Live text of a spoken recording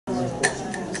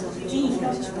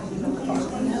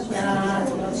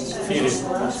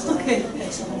Oké.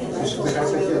 Dus ik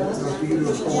begrijp dat jullie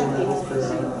op school ook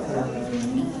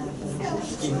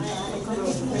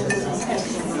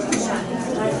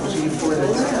zie je voor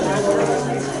dat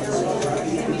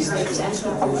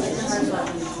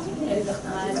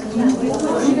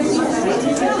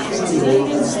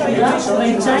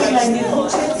Alleen tijdlijn niet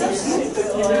opzetten.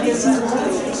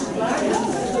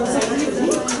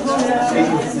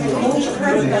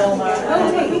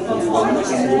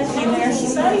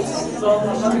 Universiteit.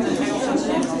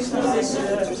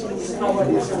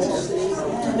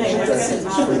 Nee,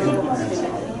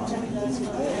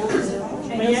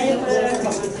 maar jij hebt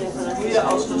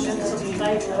als docent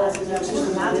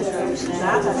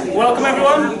Welcome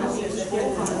everyone.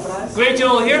 Great you're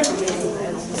all here.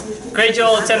 Great you're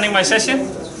all attending my session.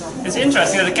 It's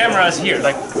interesting that the camera is here,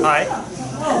 like, hi.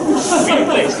 Really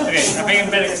pleased. Okay, I think I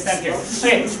better stand here.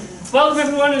 Okay, welcome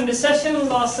everyone in this session,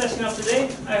 last session of today.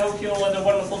 I hope you all had a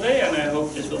wonderful day and I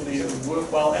hope this will be a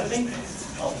worthwhile ending.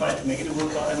 I'll try to make it a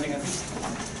worthwhile ending at least.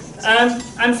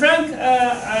 I'm Frank.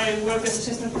 I work as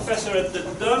assistant professor at the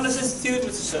Leoné Institute,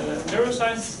 which is a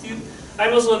neuroscience institute.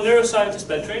 I'm also a neuroscientist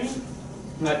by training.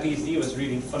 My PhD was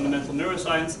really fundamental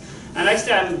neuroscience. And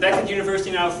actually I'm back at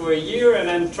university now for a year and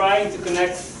I'm trying to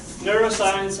connect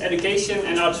neuroscience, education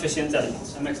and artificial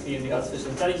intelligence. I'm actually in the artificial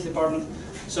intelligence department.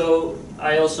 So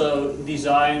I also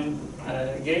design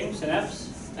games and apps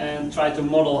and try to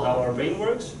model how our brain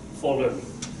works for learning.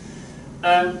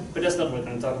 But that's not what I'm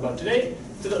going to talk about today.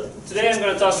 Today I'm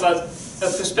going to talk about a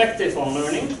perspective on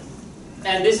learning.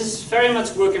 And this is very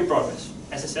much work in progress.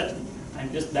 As I said,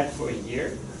 I'm just back for a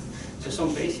year, so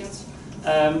some patience.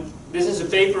 This is a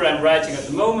paper I'm writing at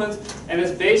the moment, and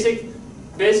it's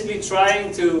basically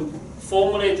trying to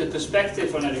formulate a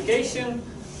perspective on education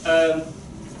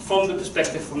from the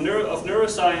perspective of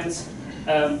neuroscience,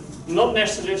 not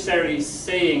necessarily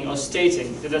saying or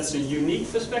stating that that's a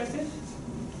unique perspective,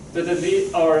 but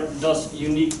or does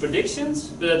unique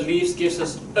predictions, but at least gives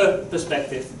us a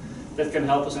perspective that can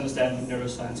help us understand what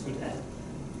neuroscience could add.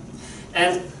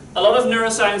 And a lot of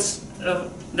neuroscience,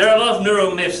 there are a lot of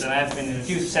neuromyths, and I've been in a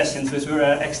few sessions which were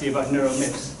actually about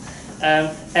neuromyths.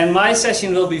 And my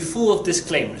session will be full of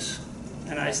disclaimers.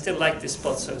 And I still like this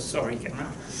spot, so sorry, camera.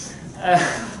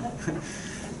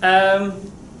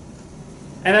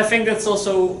 And I think that's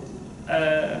also,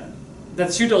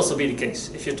 that should also be the case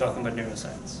if you're talking about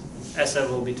neuroscience, as I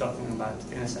will be talking about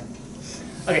in a second.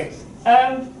 Okay,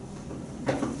 and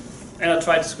I'll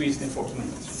try to squeeze it in 40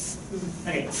 minutes.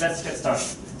 Okay, let's get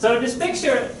started. So this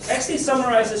picture actually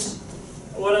summarizes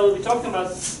what I will be talking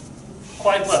about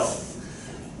quite well.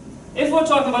 If we're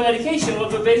talking about education,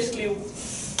 what we're basically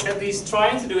at least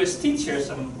trying to do as teachers,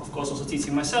 and of course also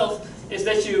teaching myself, is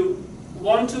that you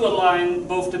want to align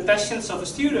both the passions of a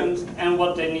student and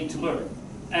what they need to learn.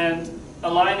 And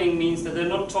aligning means that they're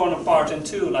not torn apart in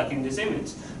two like in this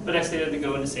image, but actually that they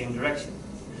go in the same direction.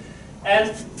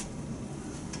 And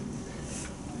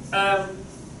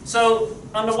so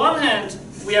on the one hand,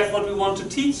 we have what we want to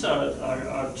teach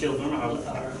our children,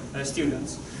 our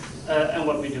students, and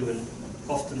what we do in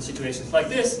often situations like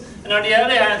this. And on the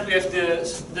other hand, we have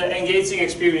the engaging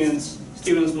experience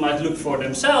students might look for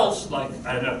themselves, like,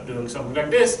 I don't know, doing something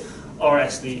like this, or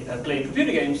actually playing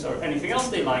computer games, or anything else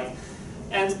they like.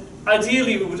 And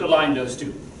ideally, we would align those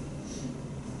two.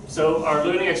 So our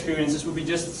learning experiences would be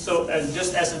just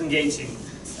as engaging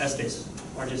as this,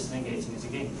 or just as engaging as a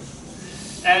game.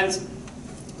 And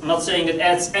I'm not saying that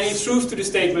adds any truth to the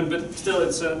statement, but still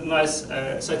it's a nice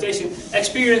citation.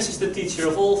 Experience is the teacher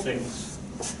of all things.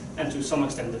 And to some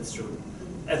extent that's true.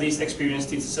 At least experience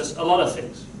teaches us a lot of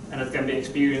things. And it can be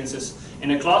experiences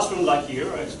in a classroom like here,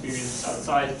 or experiences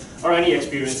outside, or any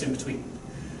experience in between.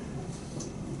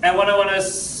 And what I want to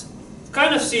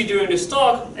kind of see during this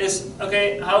talk is,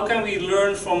 okay, how can we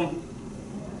learn from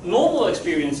normal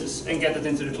experiences and get it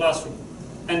into the classroom?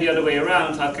 And the other way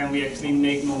around, how can we actually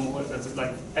make normal,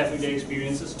 like everyday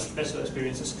experiences or special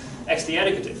experiences, actually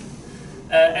educative?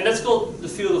 And that's called the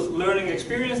field of learning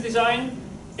experience design.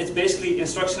 It's basically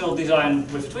instructional design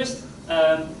with a twist,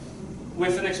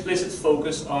 with an explicit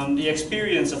focus on the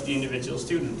experience of the individual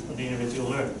student or the individual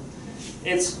learner.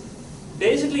 It's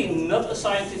basically not a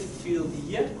scientific field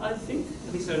yet, I think.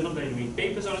 At least there are not very many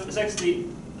papers on it. It's actually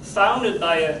founded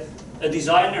by a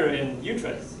designer in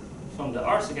Utrecht from the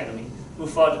Arts Academy, who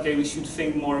thought, okay, we should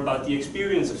think more about the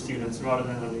experience of students rather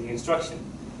than on the instruction.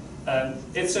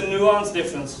 It's a nuanced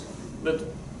difference, but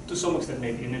to some extent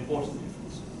maybe an important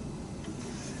difference.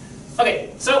 Okay,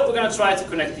 so we're going to try to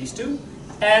connect these two.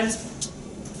 And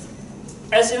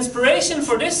as inspiration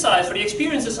for this side, for the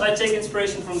experiences, I take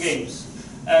inspiration from games.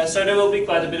 So there will be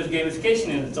quite a bit of gamification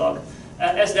in the talk,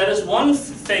 as that is one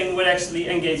thing that actually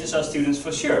engages our students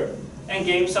for sure. And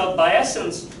games are by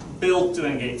essence built to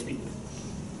engage people.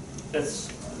 That's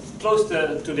close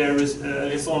to their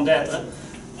raison d'etre,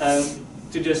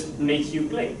 to just make you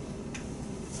play.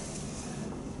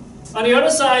 On the other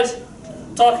side,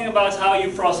 talking about how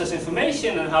you process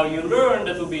information and how you learn,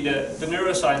 that will be the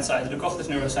neuroscience side, the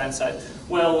cognitive neuroscience side.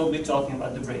 Well, we'll be talking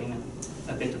about the brain,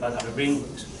 a bit about how the brain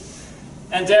works.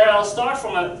 And there I'll start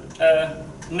from a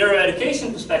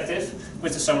neuroeducation perspective,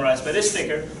 which is summarized by this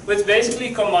figure, which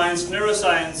basically combines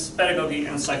neuroscience, pedagogy,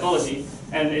 and psychology,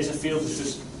 and is a field which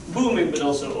is booming but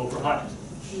also overhyped.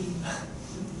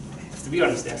 To be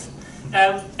honest there.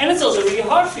 And it's also a really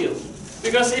hard field,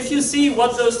 because if you see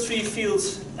what those three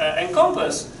fields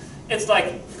encompass, it's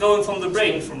like going from the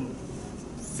brain, from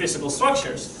physical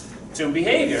structures, to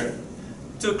behavior,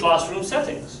 to classroom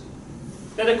settings.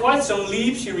 There are quite some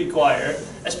leaps you require,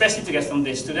 especially to get from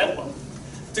this to that one.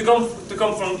 To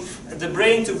come from the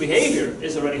brain to behavior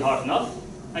is already hard enough,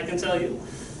 I can tell you,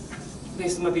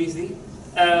 based on my PhD.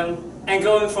 And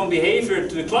going from behavior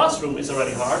to the classroom is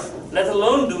already hard, let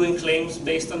alone doing claims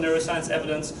based on neuroscience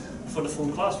evidence for the full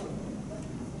classroom.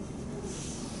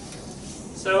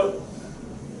 So,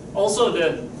 also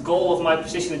the goal of my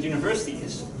position at university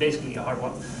is basically a hard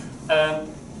one.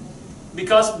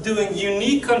 Because doing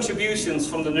unique contributions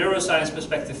from the neuroscience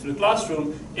perspective to the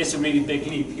classroom is a really big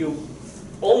leap. You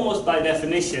almost by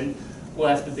definition will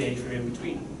have the behavior in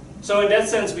between. So in that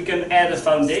sense we can add a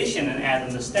foundation and add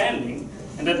understanding,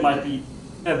 and that might be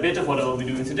a bit of what I will be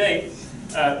doing today,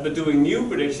 but doing new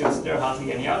predictions, there are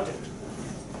hardly any out there.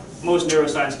 Most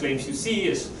neuroscience claims you see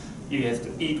is you have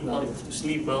to eat well, you have to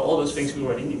sleep well, all those things we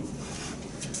already knew.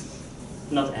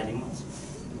 Not adding much.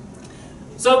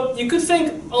 So you could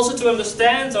think also to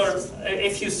understand, or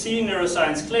if you see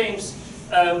neuroscience claims,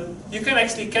 you can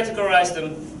actually categorize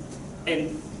them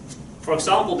in, for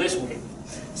example, this way.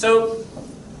 So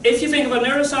if you think about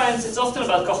neuroscience, it's often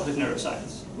about cognitive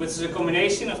neuroscience, which is a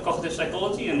combination of cognitive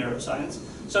psychology and neuroscience.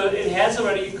 So it has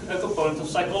already a component of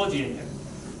psychology in there.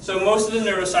 So most of the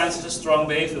neuroscience is a strong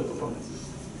behavioral component.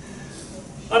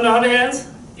 On the other hand,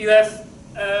 you have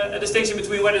a distinction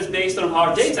between whether it's based on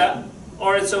hard data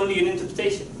or it's only an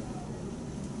interpretation.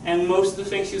 And most of the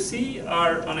things you see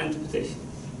are on interpretation.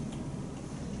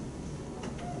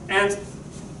 And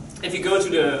if you go to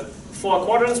the 4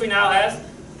 quadrants we now have,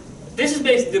 this is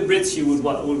basically the bridge you would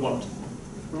want.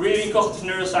 Really cognitive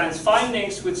neuroscience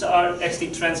findings which are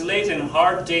actually translated in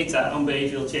hard data on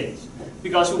behavioral change.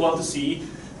 Because we want to see,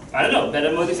 I don't know,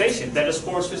 better motivation, better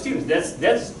scores for students.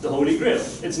 That's the holy grail.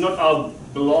 It's not our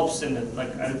blobs and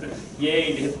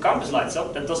yay, the hippocampus lights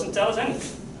up. That doesn't tell us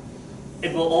anything.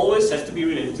 It will always have to be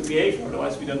related to behavior,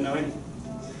 otherwise we don't know anything.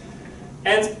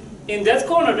 And in that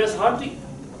corner there's hardly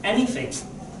anything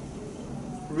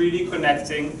really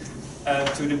connecting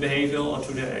to the behavioral or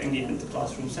to the, in the end, the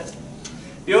classroom setting.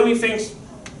 The only things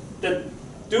that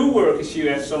do work is you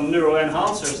have some neural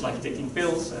enhancers like taking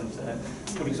pills and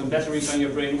putting some batteries on your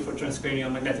brain for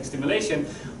transcranial magnetic stimulation,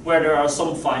 where there are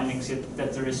some findings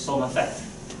that there is some effect.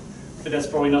 But that's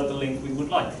probably not the link we would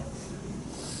like.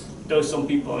 Though some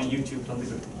people on YouTube don't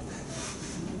agree.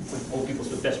 With all people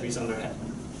with batteries on their head.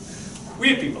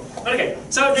 Weird people. Okay,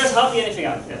 so there's hardly anything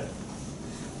out there.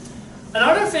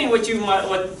 Another thing what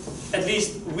at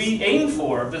least we aim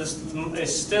for, but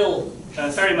is still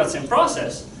very much in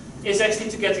process, is actually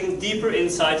to getting deeper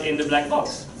insight in the black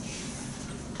box.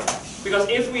 Because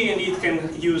if we indeed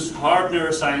can use hard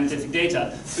neuroscientific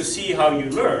data to see how you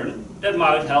learn, that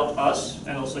might help us,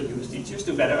 and also you as teachers,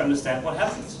 to better understand what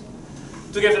happens.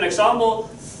 To give an example,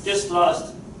 just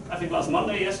last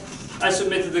Monday, yes, I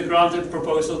submitted a granted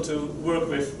proposal to work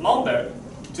with Malmberg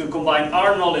to combine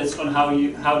our knowledge on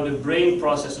how the brain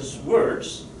processes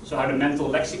words, so how the mental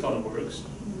lexicon works,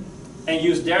 and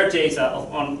use their data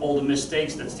on all the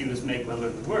mistakes that students make when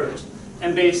learning words,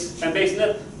 and based on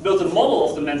that, build a model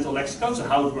of the mental lexicon, so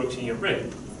how it works in your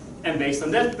brain, and based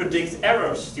on that, predict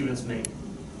errors students make,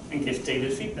 and give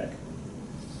tailored feedback.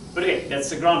 But okay,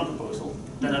 that's a grant proposal.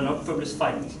 That are not published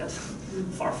findings yet.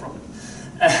 Far from it.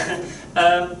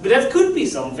 But that could be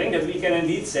something that we can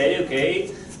indeed say,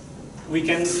 okay, we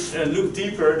can look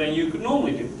deeper than you could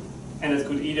normally do. And it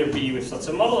could either be with such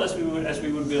a model as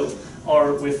we would build,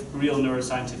 or with real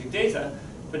neuroscientific data.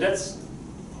 But that's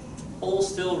all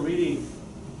still really,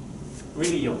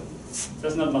 really young.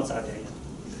 There's not much out there yet.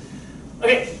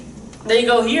 Okay, then you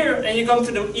go here and you come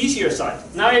to the easier side.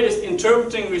 Now you're just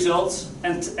interpreting results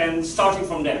and starting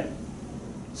from there.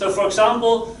 So for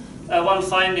example, one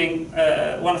finding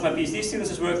one of my PhD students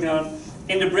is working on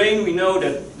in the brain we know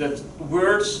that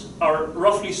words are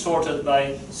roughly sorted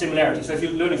by similarity. So if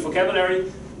you're learning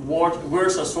vocabulary,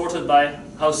 words are sorted by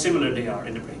how similar they are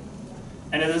in the brain.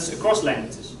 And it is across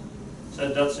languages.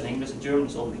 So Dutch and English and German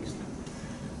is all mixed.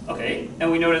 Okay,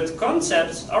 and we know that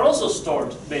concepts are also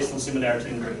stored based on similarity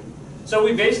in the brain. So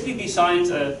we basically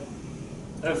designed a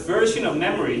version of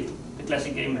memory, the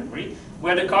classic game memory,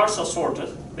 where the cards are sorted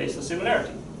based on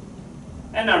similarity.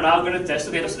 And are now going to test,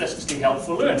 okay, that's actually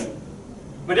helpful learning.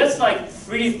 But that's like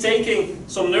really taking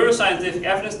some neuroscientific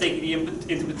evidence, taking the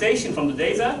interpretation from the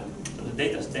data, so the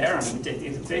data is there, and we take the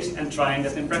interpretation and trying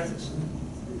that in practice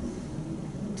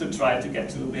to try to get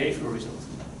to a behavioral result.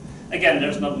 Again,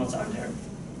 there's not much out there,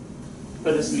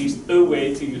 but it's at least a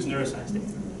way to use neuroscience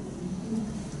data.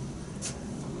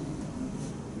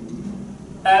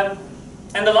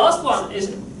 And the last one is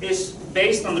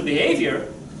based on the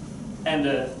behavior and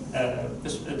the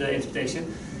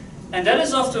interpretation, and that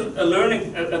is often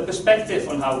a perspective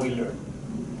on how we learn.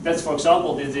 That's, for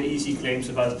example, the easy claims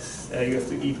about you have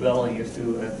to eat well and you have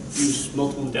to use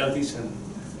multiple modalities and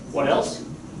what else.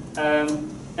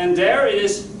 And there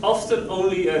is often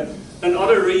only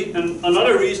another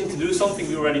reason to do something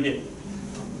we already did.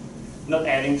 Not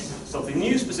adding something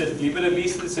new specifically, but at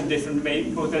least it's a different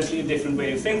way, potentially a different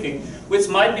way of thinking, which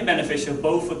might be beneficial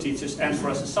both for teachers and for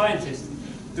us as scientists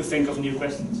to think of new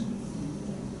questions.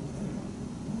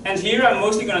 And here I'm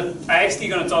actually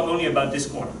going to talk only about this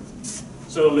corner.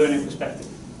 So learning perspective.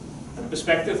 A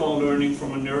perspective on learning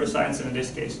from a neuroscience, and in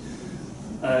this case,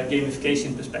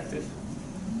 gamification perspective,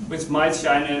 which might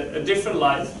shine a different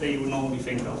light than you would normally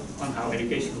think of on how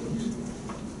education works.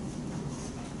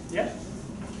 Yeah?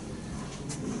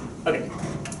 Okay.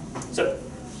 So,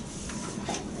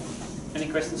 any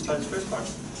questions about this first part?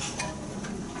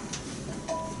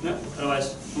 No?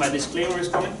 Otherwise, my disclaimer is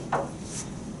coming.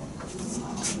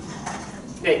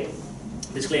 Okay,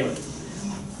 disclaimer.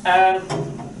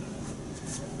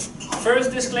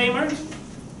 First disclaimer,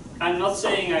 I'm not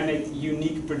saying I make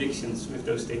unique predictions with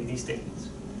these statements.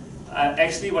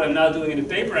 Actually, what I'm now doing in the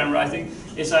paper I'm writing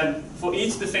is for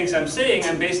each of the things I'm saying,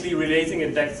 I'm basically relating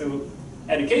it back to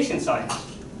education science.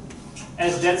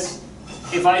 And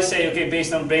if I say, okay,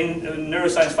 based on brain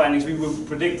neuroscience findings, we will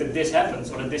predict that this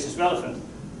happens or that this is relevant.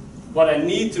 What I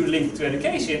need to link to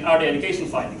education are the education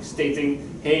findings,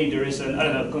 stating, hey, there is an,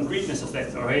 concreteness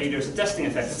effect, or hey, there's a testing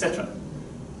effect, etc.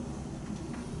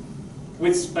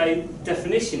 Which by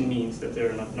definition means that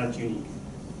they're not unique.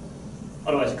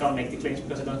 Otherwise I can't make the claims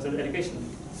because I don't have the education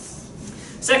link.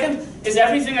 Second, is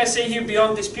everything I say here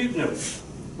beyond dispute? No.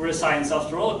 We're a science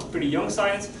after all, it's pretty young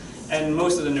science, and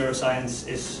most of the neuroscience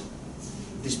is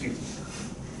disputed.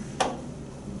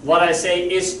 What I say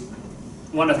is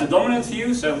one of the dominant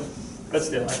views, but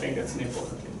still, I think that's an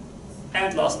important thing.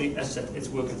 And lastly, as I said, it's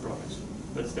work in progress.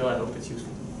 But still, I hope it's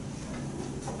useful.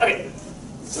 Okay,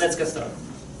 so let's get started.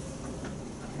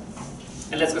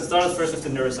 And let's get started first with the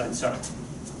neuroscience chart.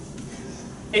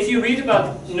 If you read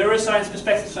about neuroscience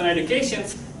perspectives on education,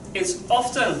 it's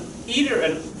often either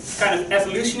a kind of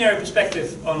evolutionary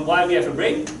perspective on why we have a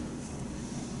brain.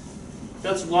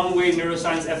 That's one way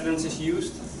neuroscience evidence is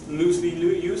used, loosely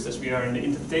used, as we are in the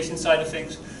interpretation side of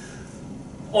things.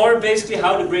 Or basically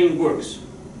how the brain works.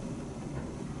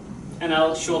 And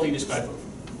I'll shortly describe both.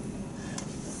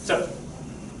 So,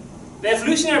 the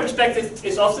evolutionary perspective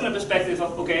is often a perspective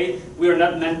of, okay, we are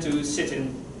not meant to sit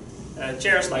in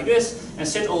chairs like this and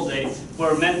sit all day.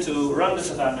 We're meant to run the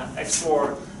savannah,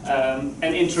 explore, and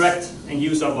interact and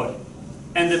use our body.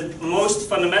 And the most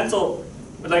fundamental,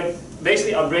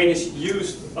 basically our brain is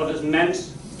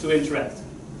meant to interact.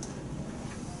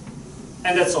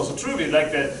 And that's also true,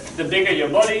 like the bigger your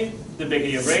body, the bigger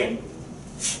your brain.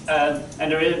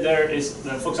 And there is,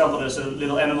 for example, there's a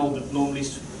little animal that normally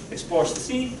explores the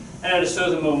sea, and at a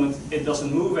certain moment it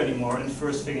doesn't move anymore, and the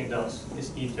first thing it does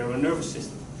is eat their own nervous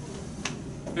system.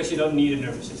 Because you don't need a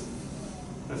nervous system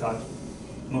without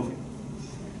moving.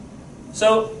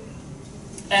 So,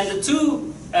 and the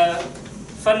two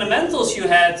fundamentals you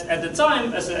had at the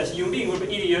time as a human being were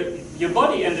either your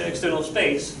body and the external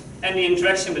space, and the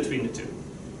interaction between the two.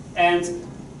 And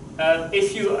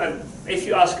if you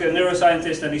ask a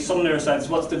neuroscientist, at least some neuroscientists,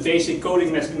 what's the basic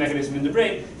coding mechanism in the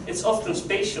brain, it's often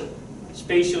spatial.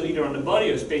 Spatial either on the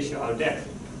body or spatial out there.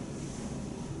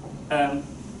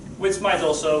 Which might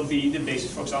also be the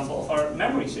basis, for example, of our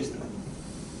memory system.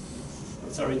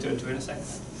 Which I'll return to in a second.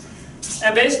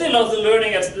 And basically a lot of the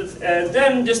learning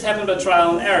then just happened by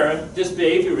trial and error, just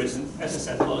behaviorism. As I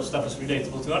said, a lot of stuff is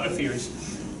relatable to other theories.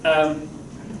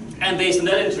 And based on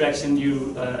that interaction,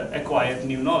 you acquired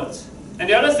new knowledge. And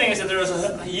the other thing is that there is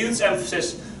a huge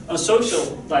emphasis on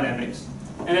social dynamics.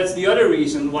 And that's the other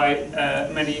reason why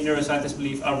many neuroscientists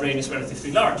believe our brain is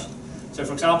relatively large. So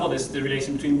for example, this is the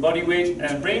relation between body weight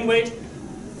and brain weight.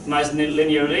 Nice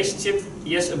linear relationship.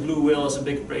 Yes, a blue whale has a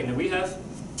bigger brain than we have.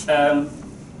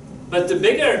 But the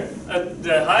bigger,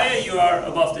 the higher you are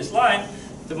above this line,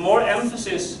 the more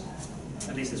emphasis,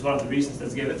 at least it's one of the reasons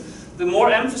that's given, the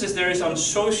more emphasis there is on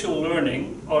social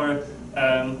learning or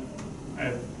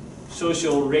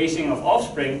social raising of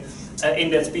offspring in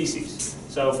that species.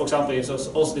 So for example, it's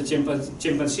also the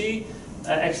chimpanzee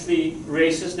actually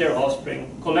raises their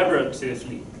offspring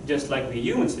collaboratively, just like we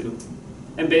humans do.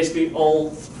 And basically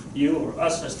all you or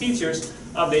us as teachers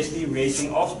are basically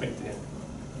raising offspring together.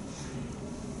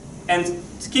 And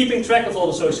keeping track of all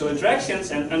the social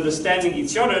interactions and understanding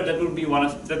each other,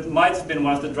 that might have been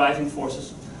one of the driving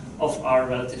forces of our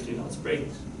relatively large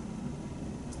brains.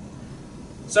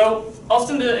 So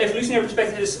often the evolutionary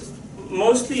perspective is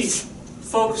mostly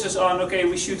focuses on, okay,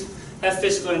 we should have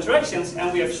physical interactions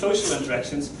and we have social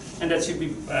interactions, and that should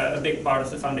be a big part of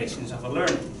the foundations of our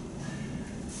learning.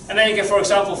 And then you can, for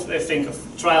example, think of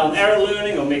trial and error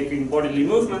learning or making bodily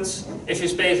movements. If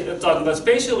you're talking about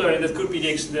spatial learning, that could be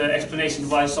the explanation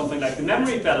why something like the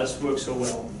memory palace works so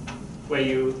well, where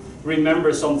you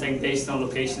remember something based on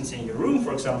locations in your room,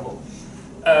 for example.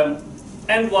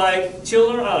 And why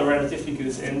children are relatively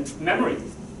good in memory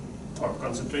or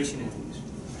concentration in things.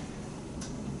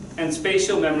 And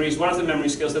spatial memory is one of the memory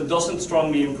skills that doesn't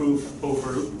strongly improve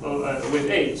with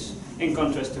age, in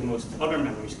contrast to most other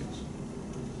memory skills.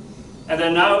 And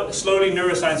then now, slowly,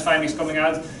 neuroscience findings coming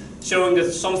out showing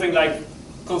that something like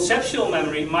conceptual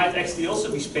memory might actually also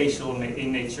be spatial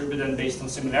in nature, but then based on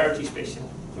similarity spatial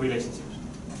relationships.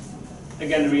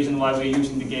 Again, the reason why we're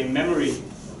using the game memory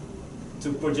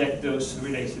to project those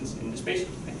relations in the spatial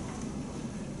domain.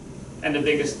 And the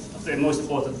biggest, the most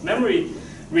important memory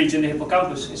region, the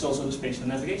hippocampus, is also the spatial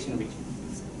navigation region.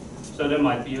 So there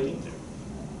might be a link there.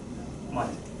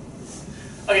 Might.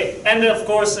 Okay, and of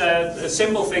course,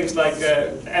 simple things like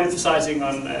emphasizing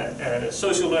on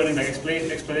social learning, like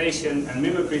explanation and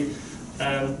mimicry,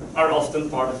 are often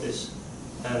part of this,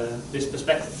 this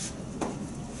perspective.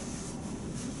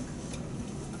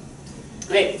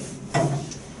 Okay,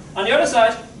 on the other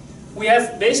side, we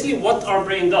have basically what our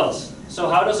brain does. So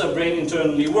how does our brain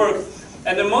internally work?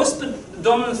 And the most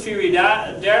dominant theory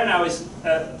there now is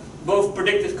both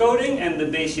predictive coding and the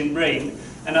Bayesian brain,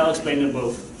 and I'll explain them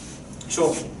both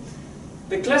shortly.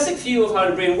 The classic view of how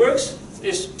the brain works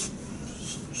is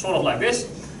sort of like this.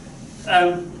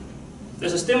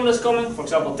 There's a stimulus coming, for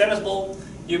example, tennis ball.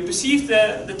 You perceive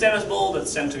the tennis ball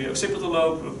that's sent to your occipital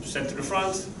lobe, sent to the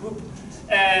front, whoop,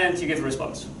 and you give a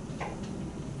response.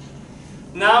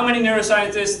 Now many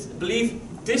neuroscientists believe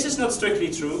this is not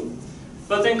strictly true,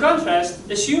 but in contrast,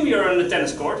 assume you're on the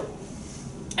tennis court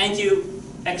and you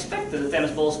expect that the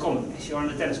tennis ball is coming as you're on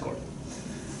the tennis court.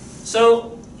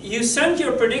 So you send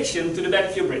your prediction to the back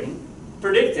of your brain,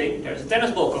 predicting there's a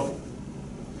tennis ball coming.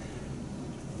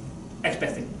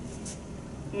 Expecting.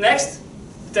 Next,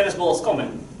 the tennis ball is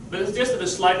coming, but it's just at a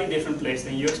slightly different place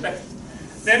than you expected.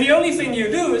 Then the only thing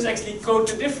you do is actually code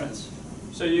the difference.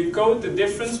 So you code the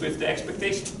difference with the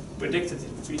expectation. Predicted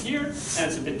it to be here, and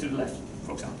it's a bit to the left,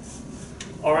 for example.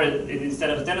 Or instead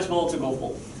of a tennis ball, it's a golf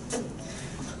ball.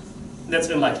 That's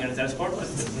unlikely on a tennis court, but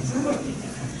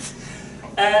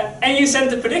and you send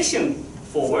the prediction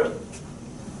forward,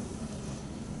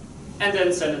 and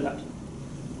then send it out.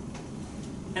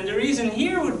 And the reason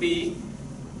here would be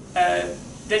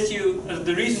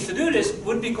the reason to do this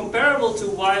would be comparable to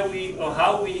why we or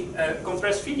how we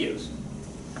compress videos.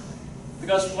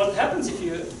 Because what happens if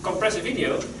you compress a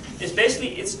video is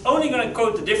basically it's only going to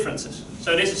code the differences.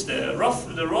 So this is the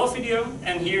raw video,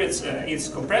 and here it's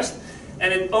compressed,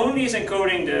 and it only is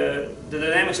encoding the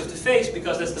dynamics of the face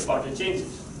because that's the part that changes.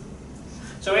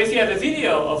 So if you have a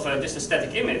video of just a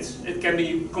static image, it can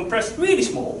be compressed really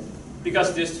small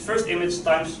because it's the first image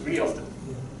times really often.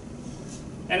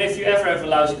 And if you ever have a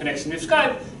lousy connection with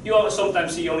Skype, you will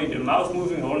sometimes see only the mouth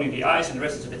moving, or only the eyes, and the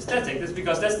rest is a bit static. That's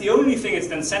because that's the only thing it's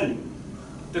then sending,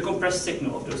 the compressed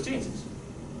signal of those changes.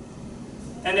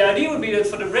 And the idea would be that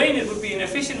for the brain it would be an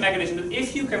efficient mechanism that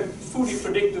if you can fully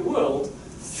predict the world,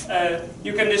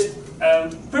 you can just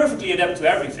perfectly adapt to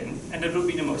everything, and that would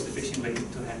be the most efficient way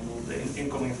to handle the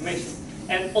incoming information.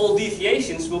 And all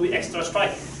deviations will be extra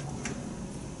striking.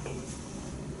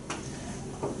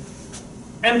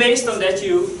 And based on that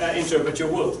you interpret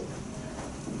your world.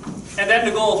 And then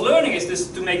the goal of learning is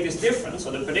to make this difference,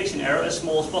 or the prediction error, as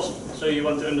small as possible. So you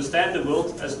want to understand the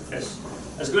world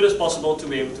as good as possible to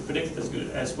be able to predict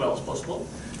it as well as possible.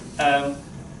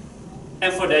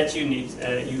 And for that you need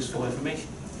useful information.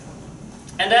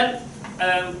 And then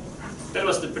That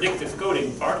was the predictive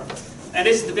coding part. And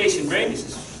this is the Bayesian brain. This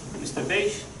is Mr.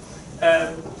 Bayes.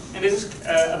 And this is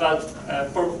about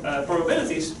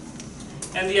probabilities.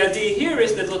 And the idea here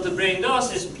is that what the brain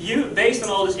does is, based on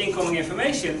all this incoming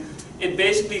information, it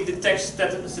basically detects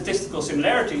statistical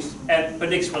similarities and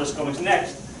predicts what is coming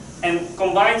next, and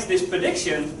combines this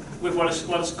prediction with what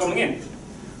is coming in.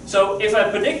 So if I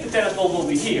predict the tennis ball will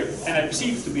be here, and I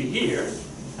perceive it to be here,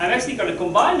 I'm actually going to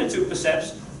combine the two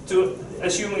percepts to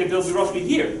assuming it will be roughly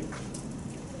here.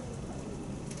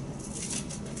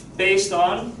 Based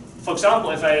on, for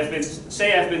example, if I have been,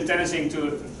 say I've been playing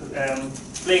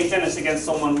tennis against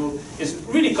someone who is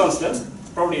really constant,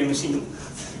 probably a machine,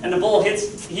 and the ball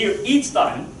hits here each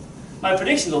time, my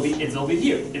prediction will be, it will be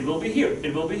here, it will be here,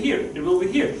 it will be here, it will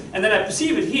be here. And then I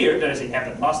perceive it here, then I say, yeah,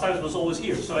 but last time it was always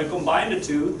here. So I combine the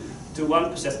two to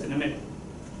one percept in the middle.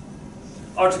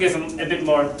 Or to give a bit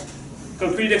more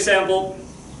concrete example,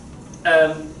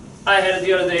 I had it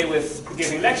the other day with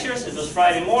giving lectures. It was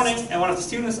Friday morning, and one of the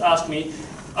students asked me,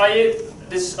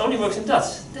 this only works in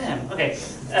Dutch. Damn, okay.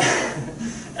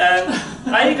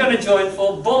 Are you going to join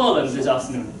for borrelen this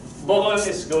afternoon? Borrelen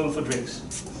is going for drinks.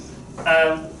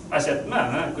 I said,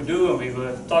 man, I could do, and we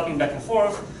were talking back and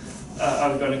forth.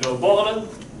 Are we going to go borrelen?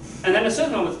 And then at a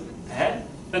certain moment,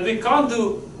 but we can't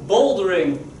do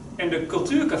bouldering in the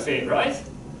cultuurcafé, right?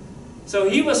 So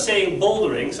he was saying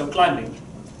bouldering, so climbing.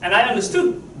 And I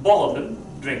understood borrelen,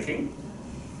 drinking.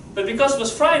 But because it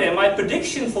was Friday, my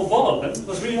prediction for borrelen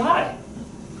was really high.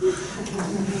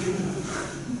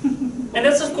 And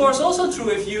that's of course also true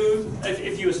if you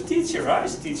as a teacher, right?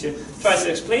 As a teacher tries to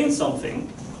explain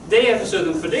something, they have a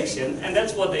certain prediction, and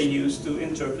that's what they use to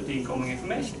interpret the incoming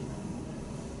information.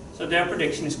 So their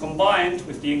prediction is combined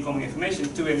with the incoming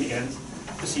information to, in the end,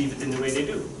 perceive it in the way they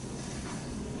do.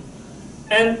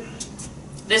 And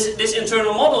this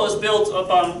internal model is built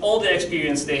upon all the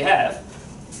experience they have,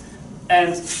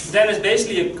 and then it's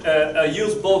basically a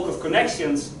huge bulk of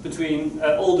connections between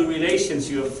all the relations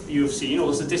you've seen, all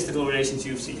the statistical relations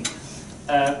you've seen,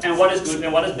 and what is good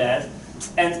and what is bad,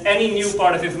 and any new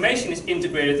part of information is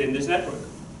integrated in this network.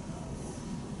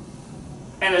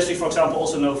 And as we, for example,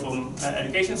 also know from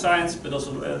education science, but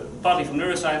also partly from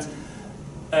neuroscience,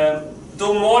 the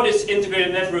more this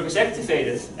integrated network is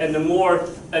activated, and the more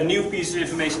a new piece of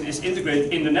information is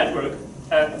integrated in the network,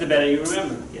 the better you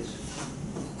remember. Yes.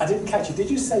 I didn't catch you. Did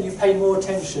you say you pay more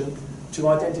attention to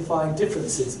identifying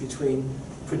differences between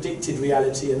predicted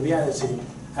reality and reality?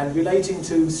 And relating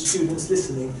to students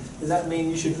listening, does that mean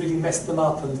you should really mess them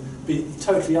up and be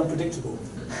totally unpredictable?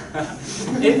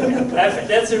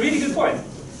 That's a really good point.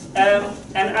 And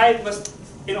I must,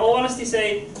 in all honesty,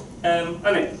 say,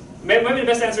 maybe the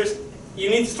best answer is you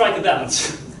need to strike a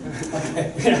balance.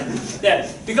 Okay. Yeah,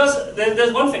 because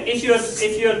there's one thing. If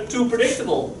you're too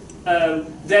predictable,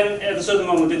 then at a certain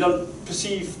moment they don't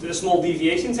perceive the small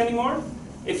deviations anymore.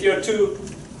 If you're too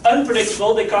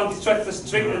unpredictable, they can't detect the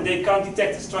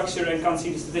structure and can't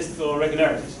see the statistical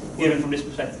irregularities, even from this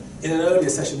perspective. In an earlier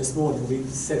session this morning, we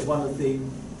said one of the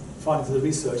findings of the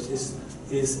research is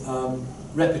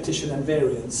repetition and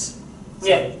variance. So,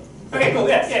 yeah. Okay. Cool.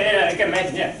 Yeah. I can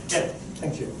imagine. Yeah.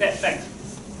 Thank you. Yeah. Thanks.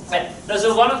 Yeah.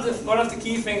 So one of the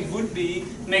key things would be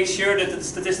make sure that the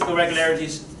statistical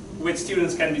regularities which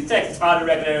students can detect are the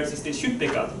regularities they should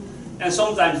pick up, and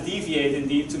sometimes deviate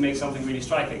indeed to make something really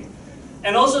striking.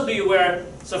 And also be aware,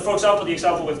 so for example, the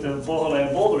example with the borrelen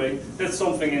and bouldering, that's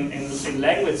something in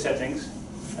language settings.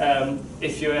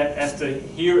 If you have to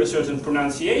hear a certain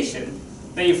pronunciation,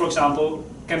 then you, for example,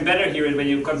 can better hear it when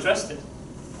you contrast it.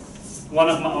 One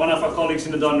of our colleagues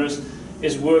in the Donders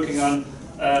is working on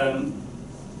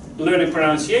learning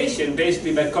pronunciation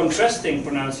basically by contrasting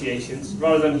pronunciations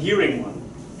rather than hearing one.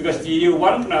 Because if you hear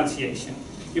one pronunciation,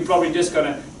 you're probably just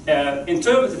going to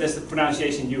interpret it as the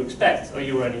pronunciation you expect or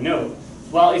you already know.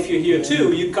 While if you hear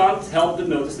two, you can't help but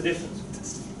notice the difference.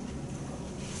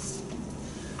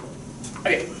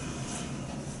 Okay.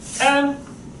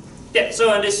 Yeah.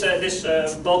 So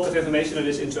this bulk of information or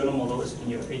this internal model is in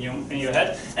your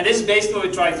head, and this is basically what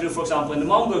we're trying to do. For example, in the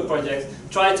Malmberg project,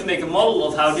 try to make a model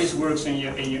of how this works in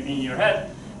your head,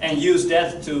 and use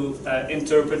that to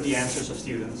interpret the answers of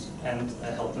students and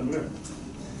help them learn.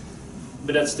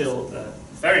 But that's still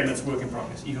very much work in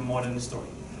progress, even more than the story.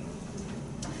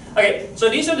 Okay, so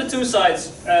these are the two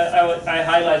sides I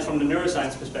highlight from the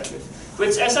neuroscience perspective,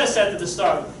 which, as I said at the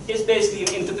start, is basically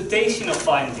an interpretation of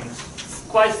findings,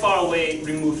 quite far away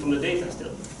removed from the data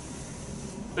still.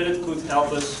 But it could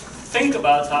help us think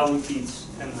about how we teach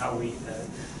and how we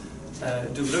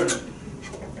do learning.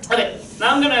 Okay,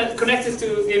 now I'm going to connect it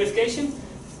to gamification.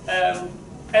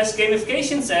 As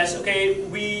gamification says, okay,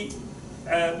 we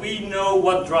we know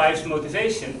what drives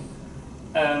motivation,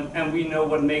 and we know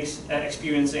what makes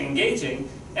experience engaging,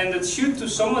 and that should, to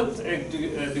somewhat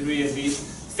degree at least,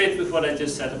 fit with what I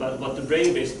just said about what the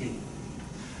brain basically,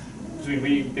 between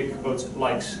really big quotes,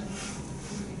 likes.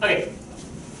 Okay.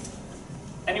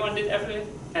 Anyone did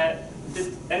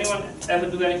anyone ever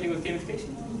do anything with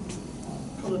gamification?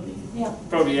 Probably. Yeah.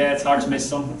 Probably, yeah. It's hard to miss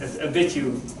some. A bit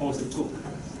you almost did cool.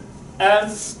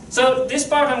 So this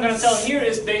part I'm going to tell here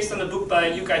is based on a book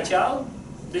by Yukai Chao.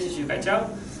 This is Yukai Chao.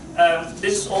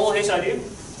 This is all his idea.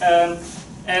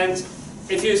 And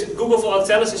if you Google for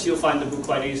autolysis, you'll find the book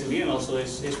quite easily, and also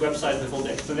his website with all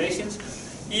the explanations.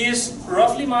 He is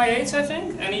roughly my age, I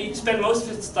think, and he spent most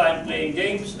of his time playing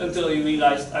games until he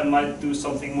realized I might do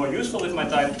something more useful with my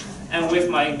time and with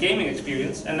my gaming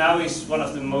experience. And now he's one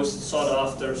of the most sought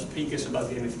after speakers about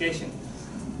gamification.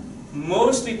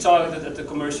 Mostly targeted at the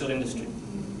commercial industry.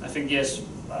 I think he has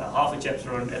half a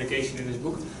chapter on education in his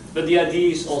book, but the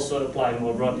ideas also apply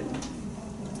more broadly.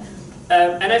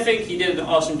 And I think he did an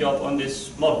awesome job on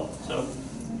this model. So,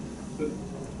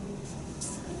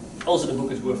 also the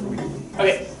book is worth reading.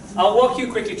 Okay, I'll walk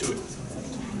you quickly through it.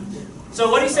 So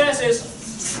what he says is,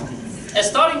 as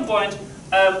starting point,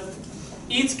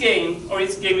 each game or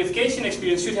each gamification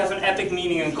experience should have an epic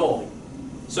meaning and goal.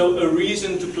 So a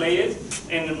reason to play it.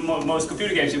 In most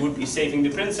computer games it would be saving the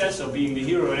princess or being the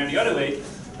hero in any other way.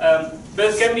 But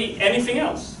it can be anything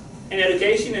else. In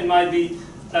education it might be,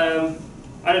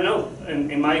 I don't know,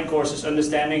 in my courses,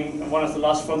 understanding one of the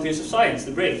last frontiers of science,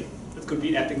 the brain. That could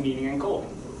be an epic meaning and goal.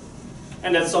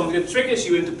 And that's something that triggers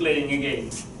you into playing a game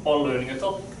or learning a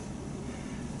topic.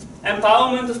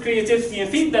 Empowerment of creativity and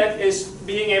feedback is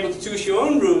being able to choose your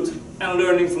own route and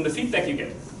learning from the feedback you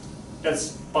get.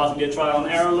 That's partly the trial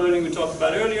and error learning we talked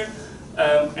about earlier,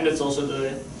 and it's also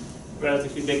the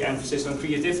relatively big emphasis on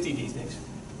creativity these days.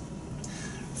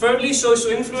 Thirdly, social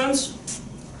influence.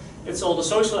 It's all the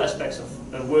social aspects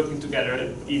of working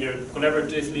together, either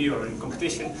collaboratively or in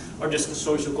competition, or just a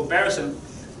social comparison,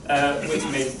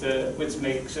 which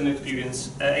makes an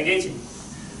experience engaging.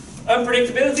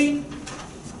 Unpredictability.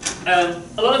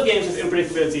 A lot of games have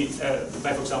unpredictability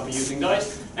by, for example, using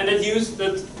dice, and that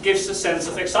gives a sense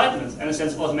of excitement and a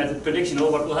sense of automatic prediction. Oh,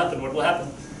 what will happen? What will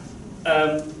happen?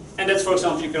 And that's, for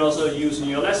example, you can also use in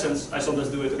your lessons. I sometimes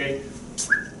do it.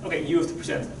 Okay, you have to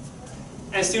present.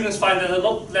 And students find that a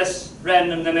lot less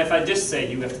random than if I just say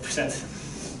you have to present,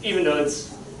 even though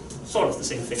it's sort of the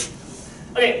same thing.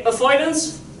 Okay,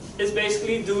 avoidance is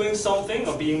basically doing something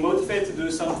or being motivated to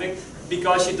do something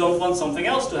because you don't want something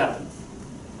else to happen.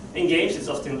 In games, it's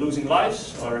often losing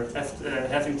lives or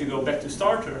having to go back to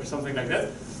start or something like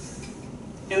that.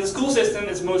 In the school system,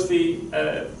 it's mostly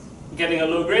getting a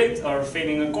low grade or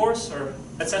failing a course or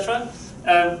etc.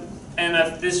 And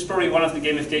this is probably one of the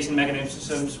gamification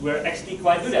mechanisms we're actually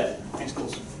quite good at in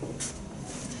schools.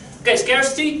 Okay,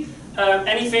 scarcity.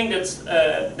 Anything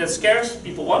that's scarce,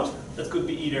 people want. That could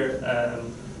be either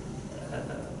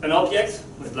an object,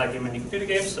 like in many computer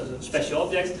games, so a special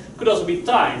object. Could also be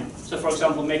time. So for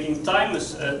example, making time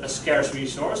a scarce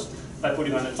resource by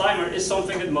putting on a timer is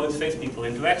something that motivates people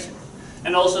into action.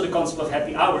 And also the concept of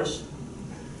happy hours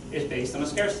is based on a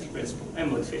scarcity principle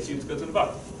and motivates you to go to the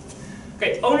bar.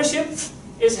 Okay, ownership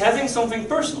is having something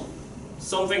personal.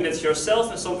 Something that's yourself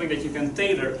and something that you can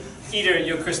tailor. Either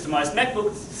your customized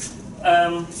MacBook,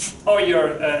 or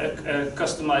your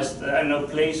customized, I don't know,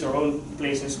 place or own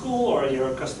place in school, or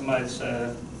your customized,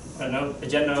 I don't know,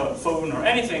 agenda, or phone, or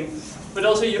anything, but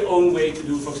also your own way to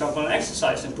do, for example, an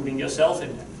exercise and putting yourself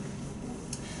in there.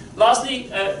 Lastly,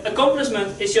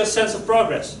 accomplishment is your sense of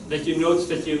progress, that you notice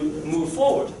that you move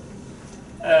forward.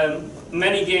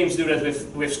 Many games do that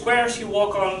with squares you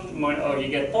walk on, or you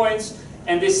get points,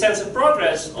 and this sense of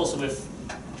progress, also with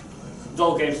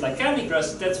dull games like Candy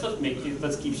Crush, that's what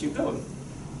keeps you going.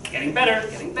 Getting better,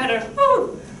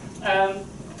 woo!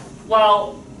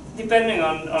 While depending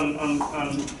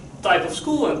on type of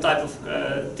school and type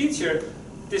of teacher,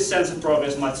 this sense of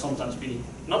progress might sometimes be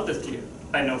not that clear.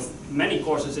 I know many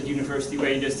courses at university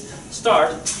where you just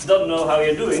start, don't know how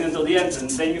you're doing until the end, and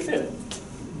then you fail.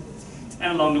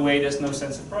 And along the way, there's no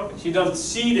sense of progress. You don't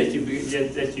see that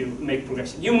you make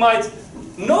progression. You might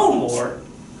know more,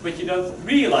 but you don't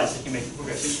realize that you make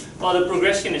progression. While the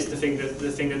progression is the thing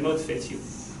that motivates you.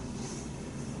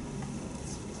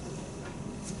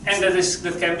 And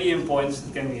that can be in points.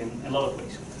 That can be in a lot of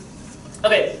ways.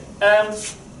 Okay.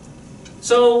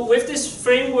 So with this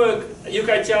framework,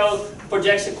 Yukai Chao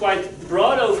projects a quite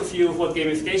broad overview of what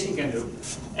gamification can do,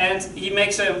 and he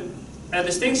makes a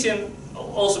distinction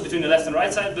also between the left and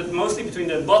right side, but mostly between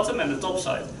the bottom and the top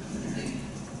side.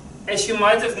 As you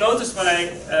might have noticed when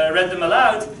I read them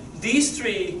aloud, these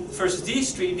three versus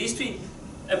these three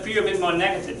appear a bit more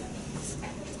negative.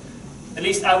 At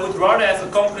least I would rather have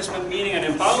accomplishment, meaning and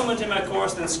empowerment in my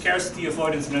course than scarcity,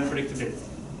 avoidance and unpredictability.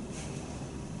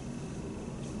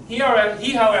 He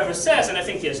however says, and I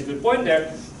think he has a good point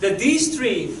there, that these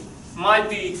three might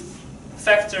be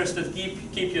factors that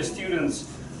keep your students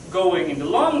going in the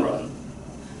long run,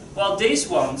 while these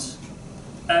ones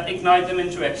ignite them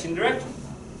into action directly.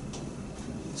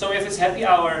 So if it's happy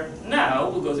hour now,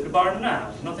 we'll go to the bar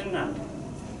now, not in now.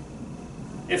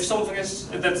 If something is,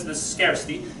 that's the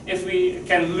scarcity, if we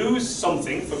can lose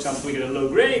something, for example we get a low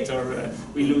grade or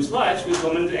we lose lives, we'll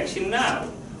come into action now.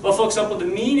 Well, for example, the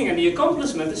meaning and the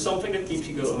accomplishment is something that keeps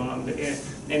you going on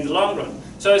in the long run.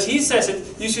 So as he says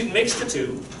it, you should mix the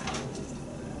two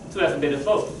to have a bit of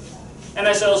both. And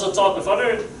as I also talk with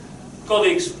other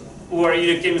colleagues who are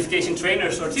either gamification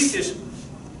trainers or teachers,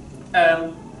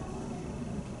 that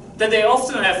they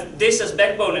often have this as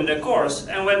backbone in their course,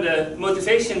 and when the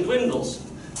motivation dwindles,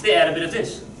 they add a bit of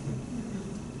this.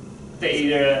 They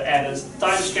either add a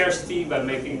time scarcity by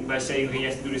saying okay, you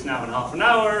have to do this now in half an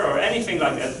hour or anything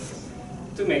like that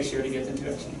to make sure they get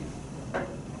into action.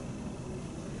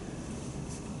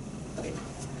 Okay.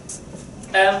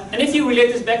 And if you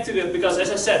relate this back to the, because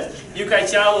as I said, Yu-Kai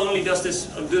Chao only does this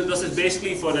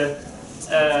basically for the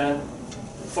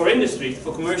for industry,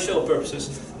 for commercial purposes.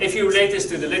 If you relate this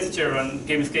to the literature on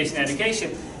gamification and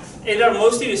education, it are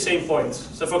mostly the same points.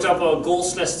 So for example,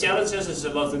 goals/challenges is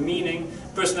about the meaning,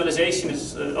 personalization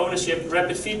is ownership,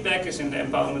 rapid feedback is in the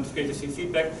empowerment of creative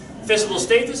feedback, visible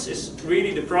status is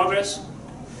really the progress,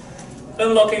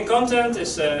 unlocking content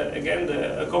is again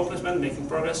the accomplishment, making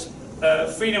progress,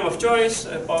 freedom of choice,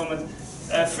 empowerment,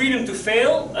 freedom to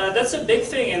fail, that's a big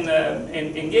thing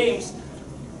in games,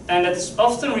 and it's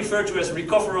often referred to as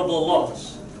recoverable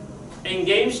loss. In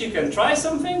games you can try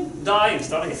something, die and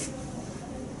start again.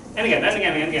 And again, and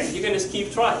again, and again. You can just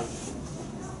keep trying.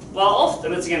 While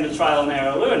often it's again the trial and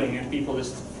error learning, and people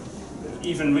just,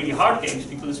 even really hard games,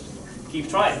 people just keep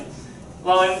trying.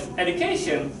 While in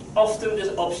education, often this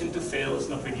option to fail is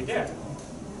not really there.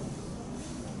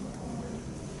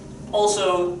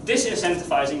 Also,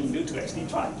 disincentivizing you to actually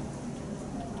try.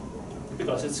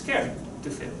 Because it's scary to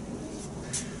fail.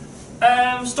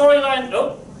 Storyline,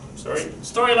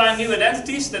 new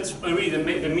identities, that's really the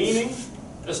meaning.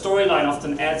 A storyline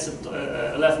often adds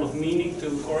a level of meaning to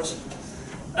the course.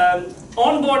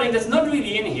 Onboarding, that's not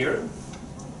really in here.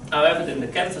 I'll have it in the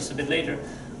canvas a bit later.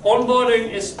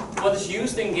 Onboarding is what is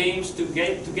used in games to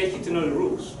get you to know the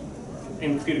rules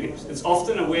in computer games. It's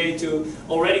often a way to,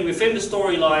 already within the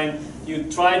storyline, you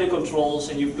try the controls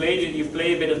and you play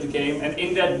a bit of the game, and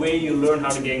in that way you learn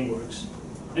how the game works.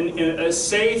 In a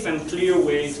safe and clear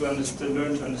way to learn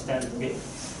to understand the game.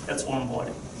 That's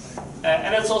onboarding.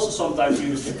 And that's also sometimes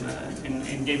used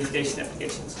in gamification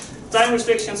applications. Time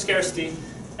restriction, scarcity,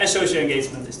 and social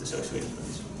engagement is the social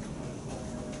influence.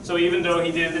 So even though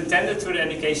he didn't intend it for the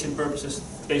education purposes,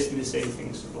 basically the same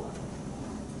things.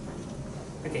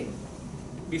 Okay,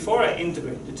 before I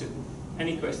integrate the two,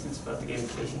 any questions about the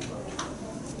gamification part?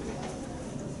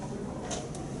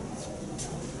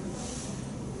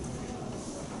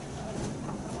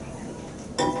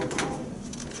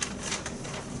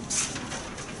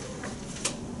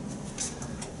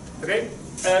 Okay,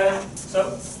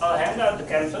 so I'll hand out the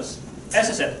canvas. As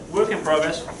I said, work in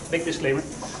progress, big disclaimer.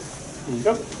 Here you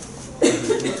go.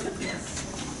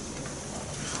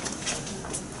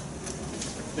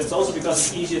 That's also because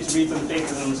it's easier to read on the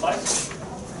paper than on the slides.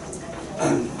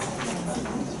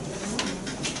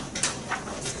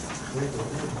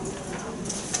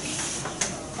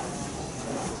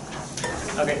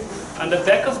 Okay, on the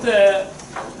back of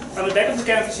the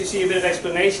canvas you see a bit of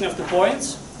explanation of the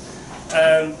points.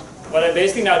 What I'm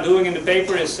basically now doing in the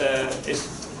paper is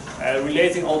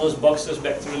relating all those boxes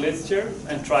back to the literature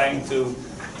and trying to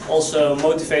also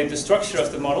motivate the structure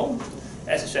of the model.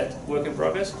 As I said, work in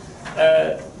progress.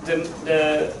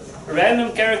 The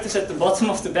random characters at the bottom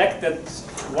of the back, that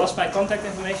was my contact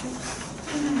information,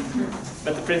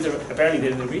 but the printer apparently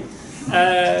didn't agree.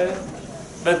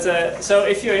 So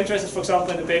if you're interested, for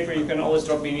example, in the paper, you can always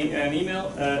drop me an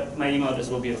email. My email address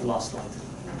will be at the last slide.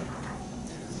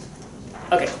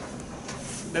 Okay,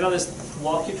 then I'll just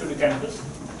walk you through the canvas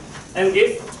and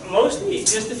give mostly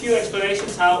just a few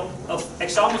explanations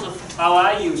examples of how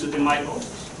I use it in my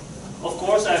courses. Of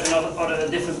course, I have a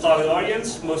different target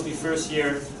audience, mostly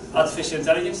first-year artificial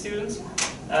intelligence students,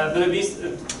 but at least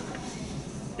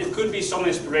it could be some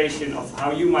inspiration of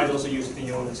how you might also use it in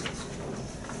your lessons.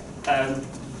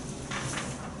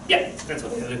 Yeah, that's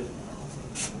what I do.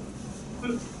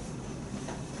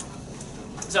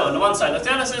 So on the one side,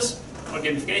 analysis or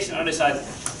gamification, on the other side,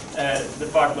 the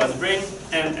part about the brain,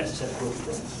 and as I said, group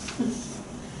tests.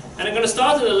 And I'm going to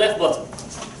start at the left bottom.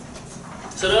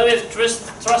 So now we have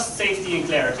trust, safety, and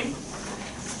clarity.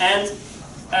 And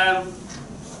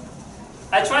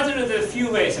I try to do it in a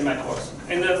few ways in my course.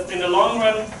 In the long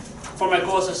run, for my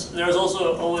courses, there's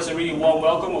also always a really warm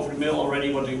welcome over the mail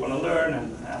already. What do you want to learn?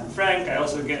 And I'm Frank. I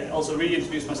also really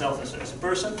introduce myself as a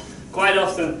person. Quite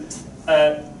often,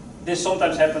 this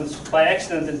sometimes happens by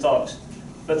accident in talks,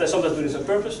 but I sometimes do this on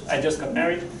purpose. I just got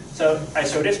married, so I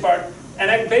show this part,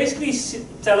 and I basically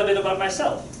tell a bit about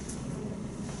myself.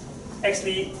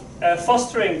 Actually,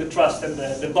 fostering the trust and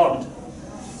the bond.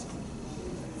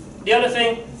 The other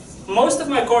thing, most of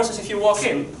my courses, if you walk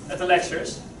in at the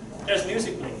lectures, there's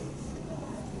music playing.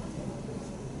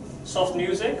 Soft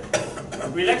music,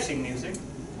 relaxing music,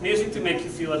 music to make you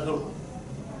feel at home.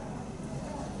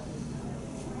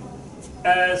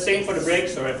 Same for the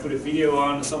breaks, or I put a video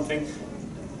on or something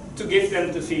to give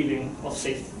them the feeling of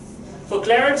safety. For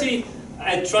clarity,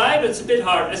 I try, but it's a bit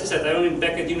hard. As I said, I've only been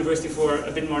back at university for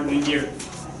a bit more than a year.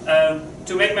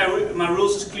 To make my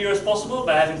rules as clear as possible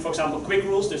by having, for example, quick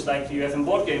rules, just like you have in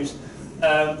board games,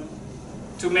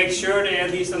 to make sure they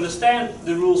at least understand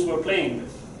the rules we're playing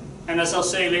with. And as I'll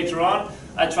say later on,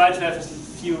 I try to have as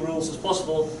few rules as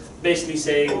possible, basically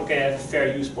saying, okay, I have a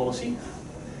fair use policy.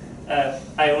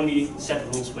 I only set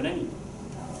rules when I need,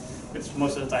 which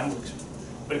most of the time works.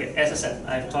 But okay, as I said,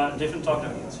 I have different talk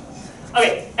techniques.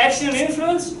 Okay, action and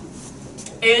influence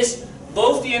is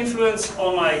both the influence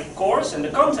on my course and the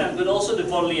content, but also the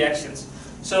bodily actions.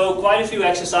 So quite a few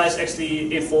exercises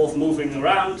actually involve moving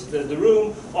around the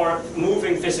room or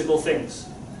moving physical things.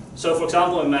 So for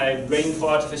example, in my Brain for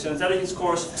Artificial Intelligence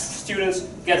course, students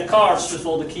get cards with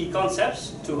all the key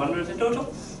concepts, 200 in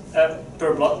total,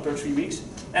 per block, per 3 weeks.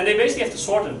 And they basically have to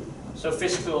sort them. So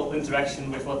physical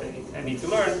interaction with what they need to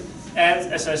learn.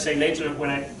 And as I say later, when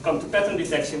I come to pattern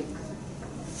detection,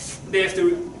 they have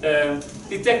to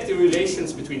detect the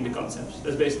relations between the concepts.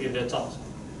 That's basically their task.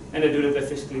 And they do that by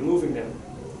physically moving them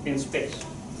in space.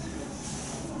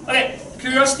 Okay,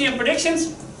 curiosity and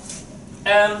predictions.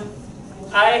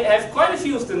 I have quite a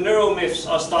few of the neuromyths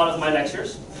at the start of my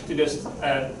lectures to just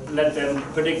let them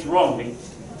predict wrongly,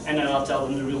 and then I'll tell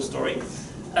them the real story.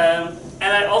 And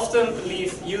I often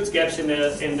leave huge gaps in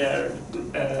their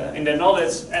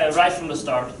knowledge right from the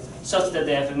start, such that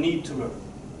they have a need to learn.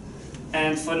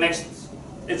 And for next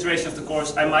iteration of the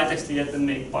course, I might actually let them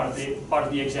make part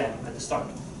of the exam at the start,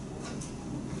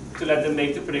 to let them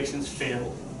make the predictions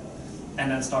fail,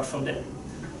 and then start from there.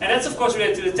 And that's of course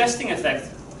related to the testing effect,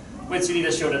 which really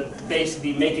does show that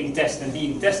basically making tests and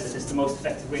being tested is the most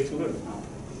effective way to learn.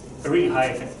 A really high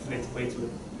effective way to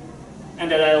learn. And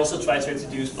that I also try to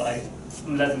introduce by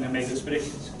letting them make those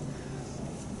predictions.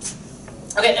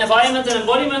 Okay, environment and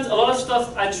embodiment, a lot of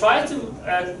stuff I try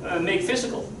to make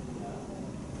physical,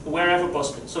 wherever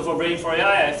possible. So for Brain for AI,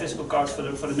 I have physical cards for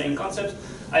the main concepts.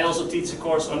 I also teach a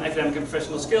course on academic and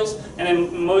professional skills, and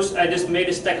then I just made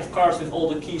a stack of cards with all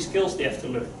the key skills they have to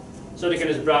learn. So they can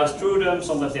just browse through them,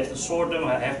 sometimes they have to sort them,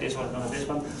 I have this one, I don't have this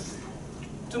one,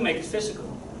 to make it physical.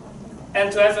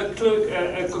 And to have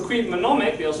a concrete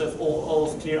mnemonic, they also have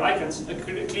all of clear icons, a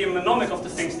clear mnemonic of the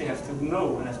things they have to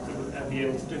know and have to be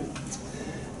able to do.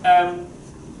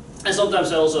 And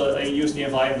sometimes I also use the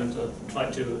environment or try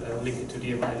to link it to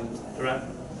the environment around.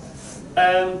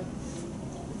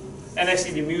 And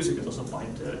actually the music is also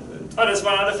fine. That's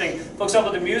one other thing. For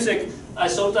example, the music, I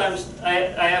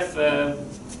have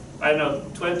I don't know,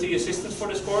 20 assistants for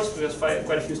this course, because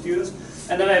quite a few students.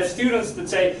 And then I have students that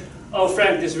say, oh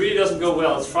Frank, this really doesn't go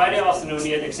well. It's Friday afternoon,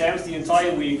 he had exams the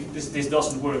entire week, this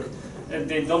doesn't work. And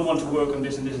they don't want to work on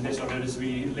this and this and this, or they're just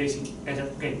really lazy. I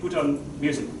said, okay, put on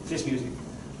music, this music.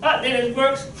 Then it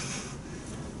works.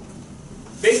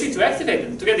 Basically to activate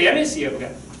them, to get the energy up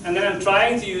again. And then I'm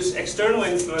trying to use external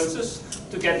influences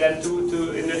to get them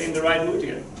to in the right mood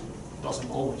again. It doesn't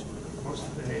always work, of course.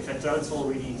 If I try, it's all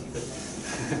really easy, but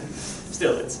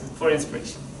still, it's for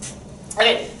inspiration.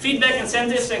 Okay, feedback,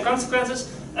 incentives, and consequences.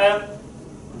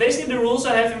 Basically, the rules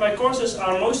I have in my courses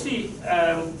are mostly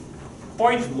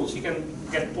point rules. You can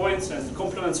get points and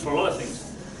compliments for a lot of things,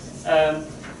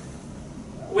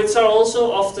 which are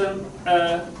also often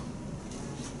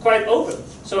quite open.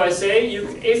 So I say,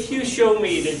 if you show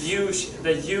me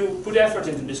that you put effort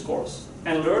into this course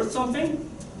and learned something,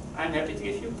 I'm happy to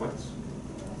give you points.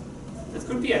 It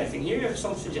could be anything. Here you have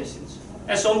some suggestions.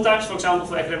 And sometimes, for example,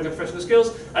 for academic and professional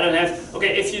skills, I don't have,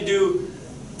 okay, if you do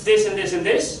this and this and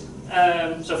this,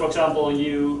 so for example,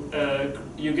 you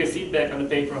give feedback on the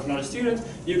paper of another student,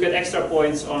 you get extra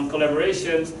points on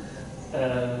collaboration,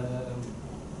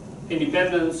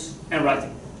 independence, and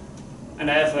writing. And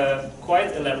I have a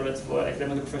quite elaborate for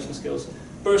academic and professional skills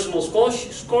personal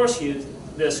score sheet,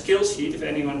 the skill sheet, if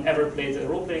anyone ever played a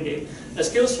role-playing game, a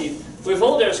skill sheet with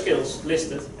all their skills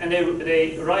listed, and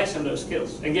they rise on those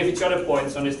skills and give each other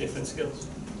points on these different skills.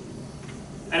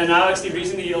 And now actually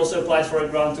recently he also applied for a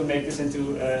grant to make this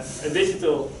into a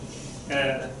digital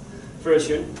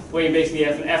version, where you basically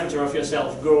have an avatar of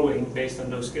yourself growing based on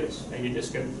those skills, and you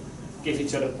just can give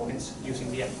each other points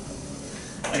using the app.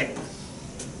 Okay,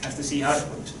 have to see how that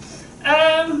works.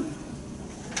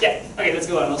 Yeah, okay, let's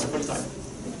go on also for the time.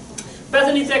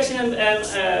 Pattern detection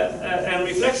and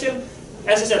reflection.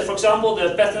 As I said, for example,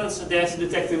 the patterns that they have to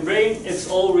detect in brain, it's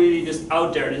all really just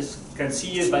out there. They can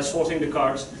see it by sorting the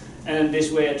cards, and in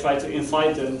this way I try to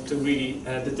invite them to really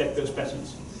detect those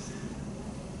patterns.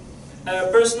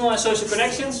 Personal and social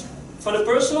connections. For the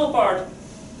personal part,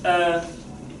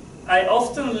 I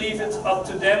often leave it up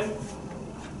to them.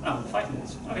 Oh, 5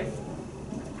 minutes, okay.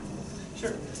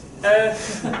 Sure.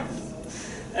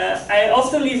 I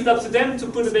often leave it up to them to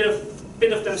put a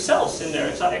bit of themselves in their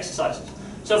exercises.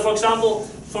 So for example,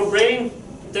 for brain,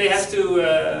 they have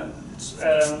to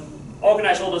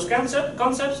organize all those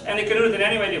concepts, and they can do it in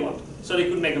any way they want. So they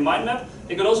could make a mind map,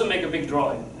 they could also make a big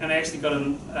drawing. And I actually got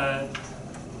an,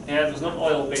 yeah, it was not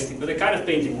oil painting, but a kind of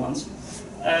painting once.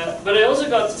 But I also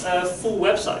got full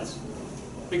websites,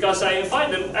 because I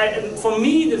invite them, and for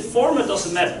me the format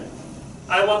doesn't matter.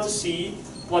 I want to see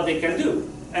what they can do.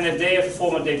 And if they have a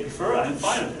format they prefer, I'm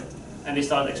fine with it. And they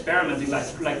start experimenting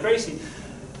like crazy.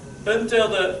 Until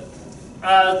the,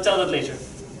 I'll tell that later.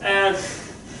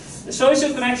 The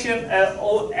social connection,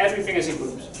 everything is in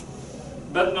groups.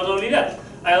 But not only that,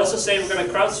 I also say we're going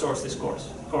to crowdsource this course.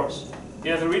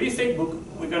 You have a really thick book,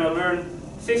 we're going to learn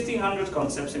 1,500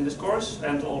 concepts in this course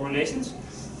and all relations.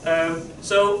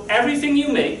 So everything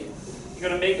you make, you're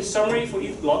going to make a summary for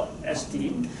each block as a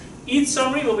team. Each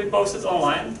summary will be posted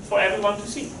online for everyone to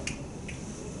see.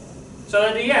 So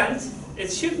at the end,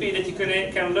 it should be that you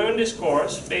can learn this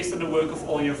course based on the work of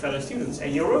all your fellow students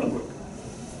and your own work.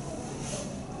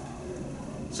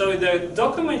 So the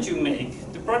document you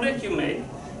make, the product you make,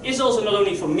 is also not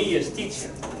only for me as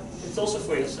teacher, it's also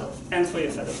for yourself and for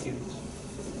your fellow students.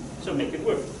 So make it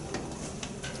work.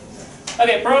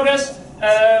 Okay, progress.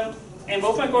 In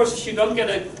both my courses you don't get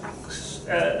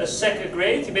a second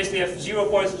grade. You basically have 0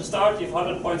 points at the start, you have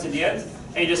 100 points at the end,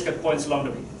 and you just get points along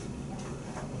the way.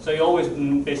 So you always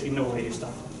basically know where you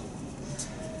start.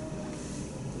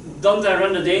 Don't I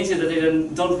run the danger that they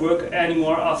then don't work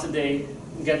anymore after they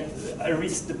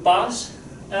reach the pass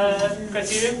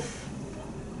criteria?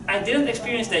 I didn't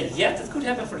experience that yet. It could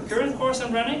happen for the current course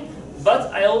I'm running,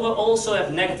 but I also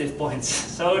have negative points,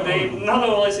 so they're not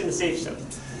always in the safe zone.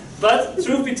 But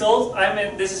truth be told,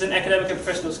 this is an academic and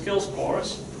professional skills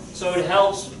course, so it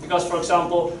helps because, for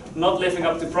example, not living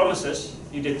up to promises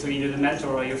you did to either the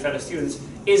mentor or your fellow students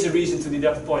is a reason to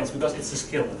deduct points because it's a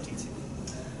skill of teaching.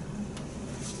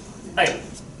 Okay.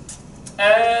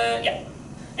 Yeah.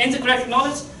 Intercorrected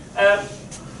knowledge.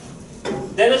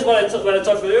 That is what I talked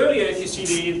about earlier. If you see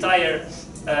the entire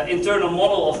internal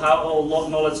model of how all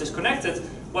knowledge is connected,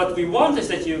 what we want is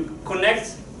that you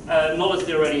connect knowledge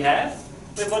they already have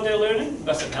with what they're learning,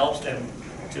 because it helps them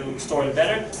to store it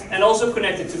better, and also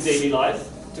connect it to daily life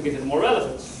to give it more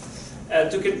relevance.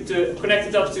 To connect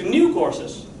it up to new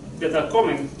courses that are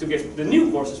coming to give the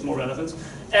new courses more relevance,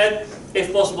 and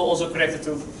if possible also connect it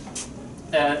to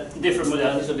different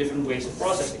modalities or different ways of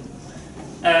processing.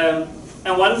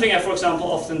 And one thing I, for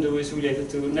example, often do is related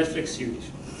to Netflix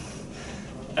series.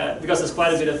 Because there's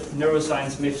quite a bit of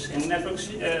neuroscience myths in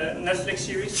Netflix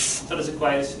series, so that's a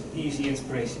quite easy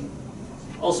inspiration.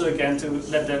 Also again to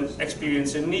let them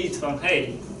experience a need from,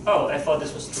 hey, oh, I thought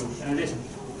this was true, and it isn't.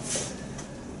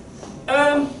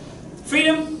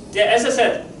 Freedom, yeah, as I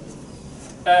said,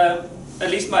 at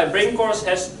least my brain course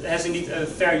has indeed a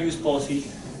fair use policy.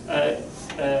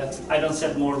 I don't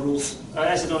set more rules.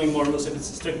 I set only more rules if it's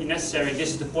strictly necessary. This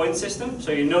is the point system,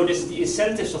 so you know this is the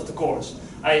incentives of the course.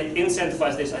 I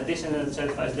incentivize this, I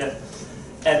disincentivize that.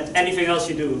 And anything else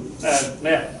you do,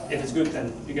 yeah, if it's good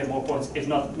then you get more points. If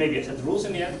not, maybe I set the rules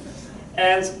in the end.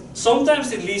 And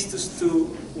sometimes it leads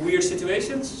to weird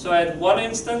situations. So I had one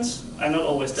instance, I not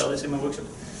always tell this in my workshop,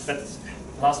 but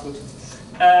last workshop,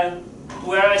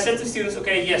 where I said to students,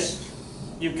 okay, yes,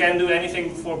 you can do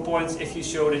anything for points if you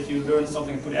show that you learned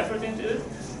something and put effort into it.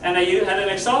 And I had an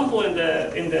example in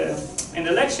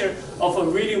the lecture of a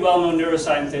really well-known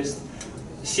neuroscientist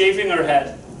shaving her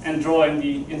head and drawing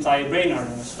the entire brain on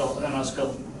her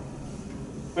skull,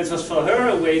 which was for her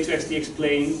a way to actually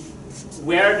explain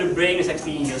where the brain is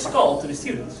actually in your skull to the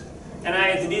students. And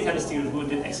I indeed had a student who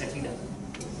did exactly that.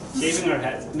 shaving her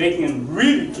head, making a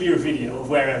really clear video of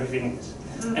where everything is,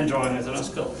 and drawing it on a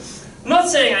skull. I'm not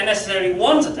saying I necessarily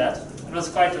wanted that. It was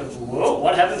quite a, whoa,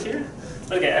 what happened here?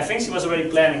 But okay, I think she was already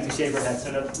planning to shave her head,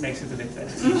 so that makes it a bit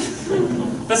better.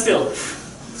 But still.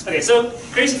 Okay, so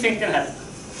crazy things can happen.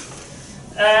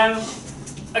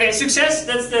 Okay, success,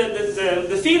 that's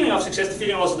the feeling of success, the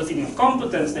feeling also the feeling of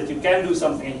competence, that you can do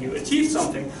something and you achieve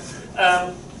something.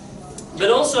 But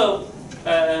also,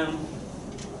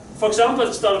 for example, at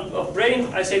the start of Brain,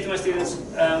 I say to my students,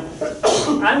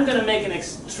 I'm going to make an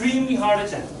extremely hard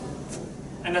exam.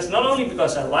 And that's not only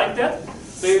because I like that,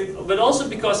 but also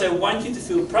because I want you to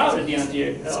feel proud at the end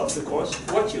of the course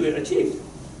what you achieved.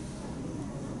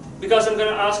 Because I'm going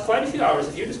to ask quite a few hours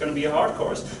of you, it's going to be a hard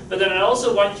course, but then I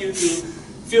also want you to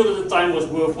feel that the time was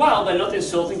worthwhile by not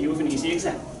insulting you with an easy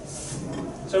exam.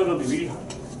 So it will be really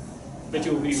hard. But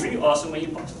you will be really awesome when you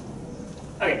pass.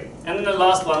 Okay, and then the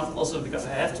last one, also because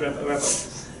I have to wrap up.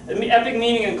 Epic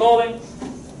meaning and calling.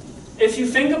 If you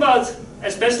think about,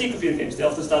 especially computer games, they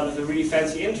often start with a really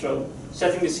fancy intro,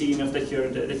 setting the scene of that you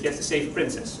have to save a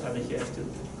princess, or that you have to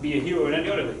be a hero in any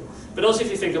other way. But also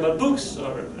if you think about books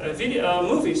or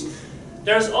movies,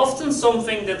 there's often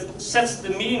something that sets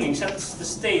the meaning, sets the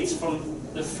stage from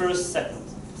the first second,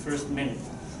 first minute.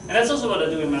 And that's also what I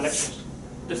do in my lectures.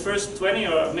 The first 20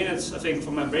 or minutes, I think,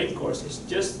 for my Brain course is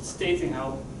just stating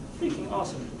how freaking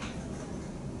awesome.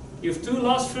 You have two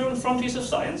last frontiers of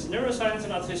science, neuroscience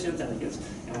and artificial intelligence,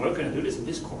 and we're going to do this in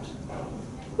this course.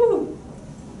 Woo!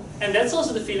 And that's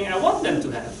also the feeling I want them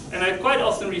to have. And I quite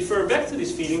often refer back to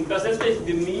this feeling because that's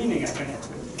basically the meaning I can have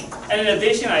to it. And in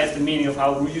addition, I have the meaning of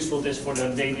how useful it is for the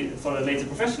later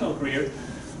professional career.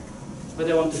 But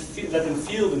I want to let them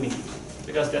feel the meaning,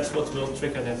 because that's what will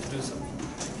trigger them to do something.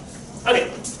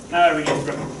 Okay, now I really have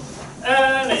to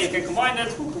wrap. Then you can combine that.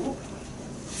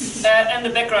 And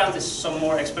the background is some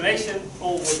more explanation,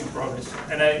 all work in progress.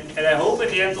 And I hope at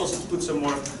the end also to put some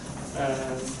more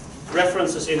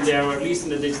references in there, or at least in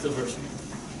the digital version.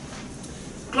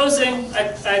 Closing,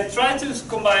 I try to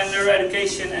combine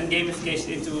neuroeducation and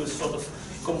gamification into a sort of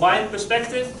combined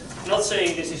perspective. Not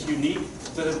saying this is unique,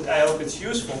 but I hope it's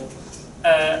useful.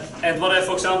 And what I,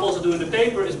 for example, also do in the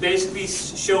paper is basically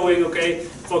showing, okay,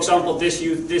 for example,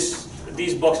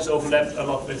 these boxes overlap a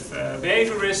lot with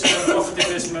behaviorism,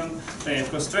 positivism,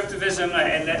 constructivism,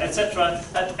 and etc.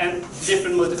 And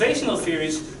different motivational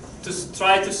theories to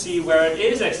try to see where it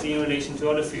is actually in relation to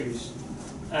other theories.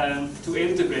 To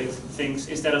integrate things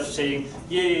instead of saying,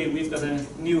 yay, we've got a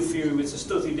new theory which is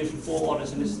totally different from all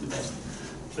others and this is the best.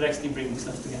 But actually bringing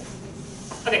stuff together.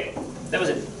 Okay, that was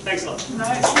it. Thanks a lot.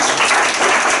 Nice.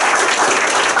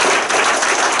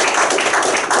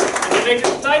 And to make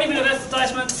a tiny bit of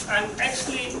advertisement, I'm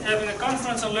actually having a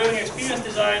conference on learning experience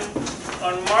design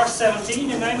on March 17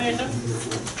 in Nijmegen,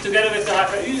 together with the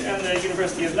HKU and the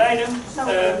University of Leiden.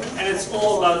 And it's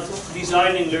all about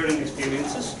designing learning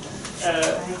experiences,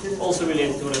 also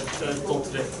related to what I told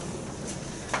today.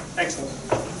 Excellent.